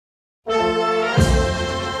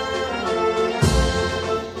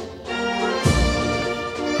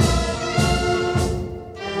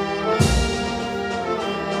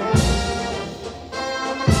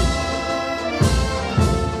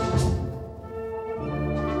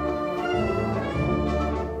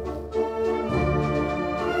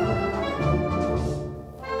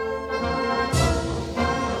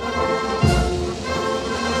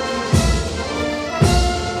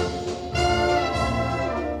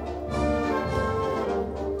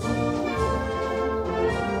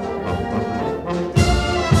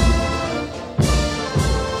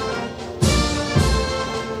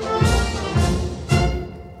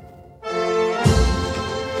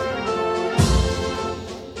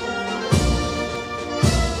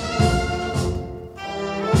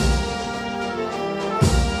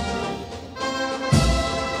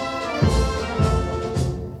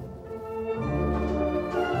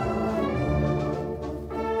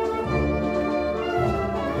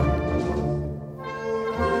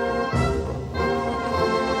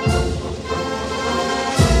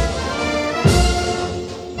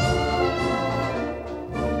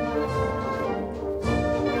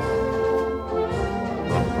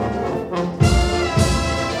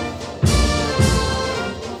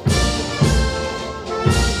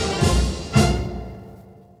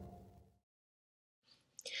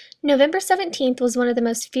November 17th was one of the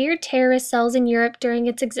most feared terrorist cells in Europe during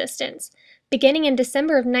its existence, beginning in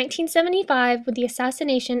December of 1975 with the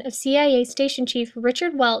assassination of CIA Station Chief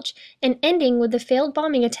Richard Welch and ending with the failed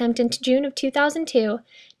bombing attempt in June of 2002.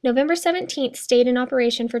 November 17th stayed in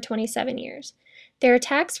operation for 27 years. Their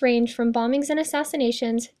attacks ranged from bombings and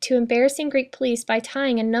assassinations to embarrassing Greek police by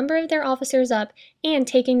tying a number of their officers up and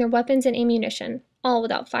taking their weapons and ammunition, all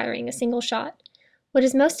without firing a single shot. What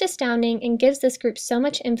is most astounding and gives this group so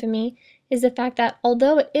much infamy is the fact that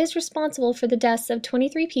although it is responsible for the deaths of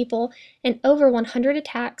 23 people and over 100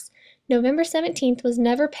 attacks, November 17th was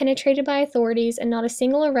never penetrated by authorities and not a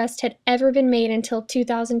single arrest had ever been made until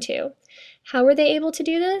 2002. How were they able to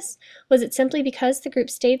do this? Was it simply because the group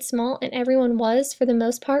stayed small and everyone was, for the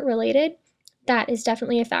most part, related? That is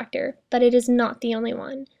definitely a factor, but it is not the only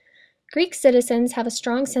one. Greek citizens have a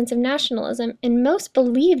strong sense of nationalism, and most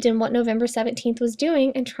believed in what November 17th was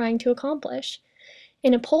doing and trying to accomplish.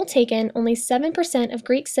 In a poll taken, only 7% of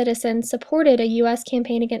Greek citizens supported a U.S.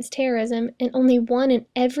 campaign against terrorism, and only 1 in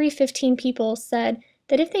every 15 people said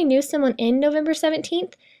that if they knew someone in November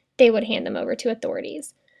 17th, they would hand them over to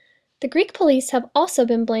authorities. The Greek police have also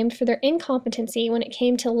been blamed for their incompetency when it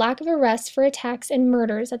came to lack of arrests for attacks and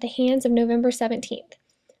murders at the hands of November 17th.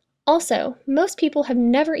 Also, most people have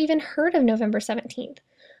never even heard of November 17th.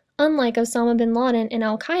 Unlike Osama bin Laden and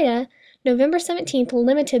Al-Qaeda, November 17th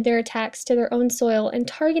limited their attacks to their own soil and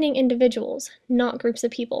targeting individuals, not groups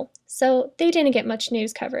of people, so they didn't get much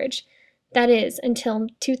news coverage. That is, until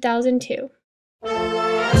 2002.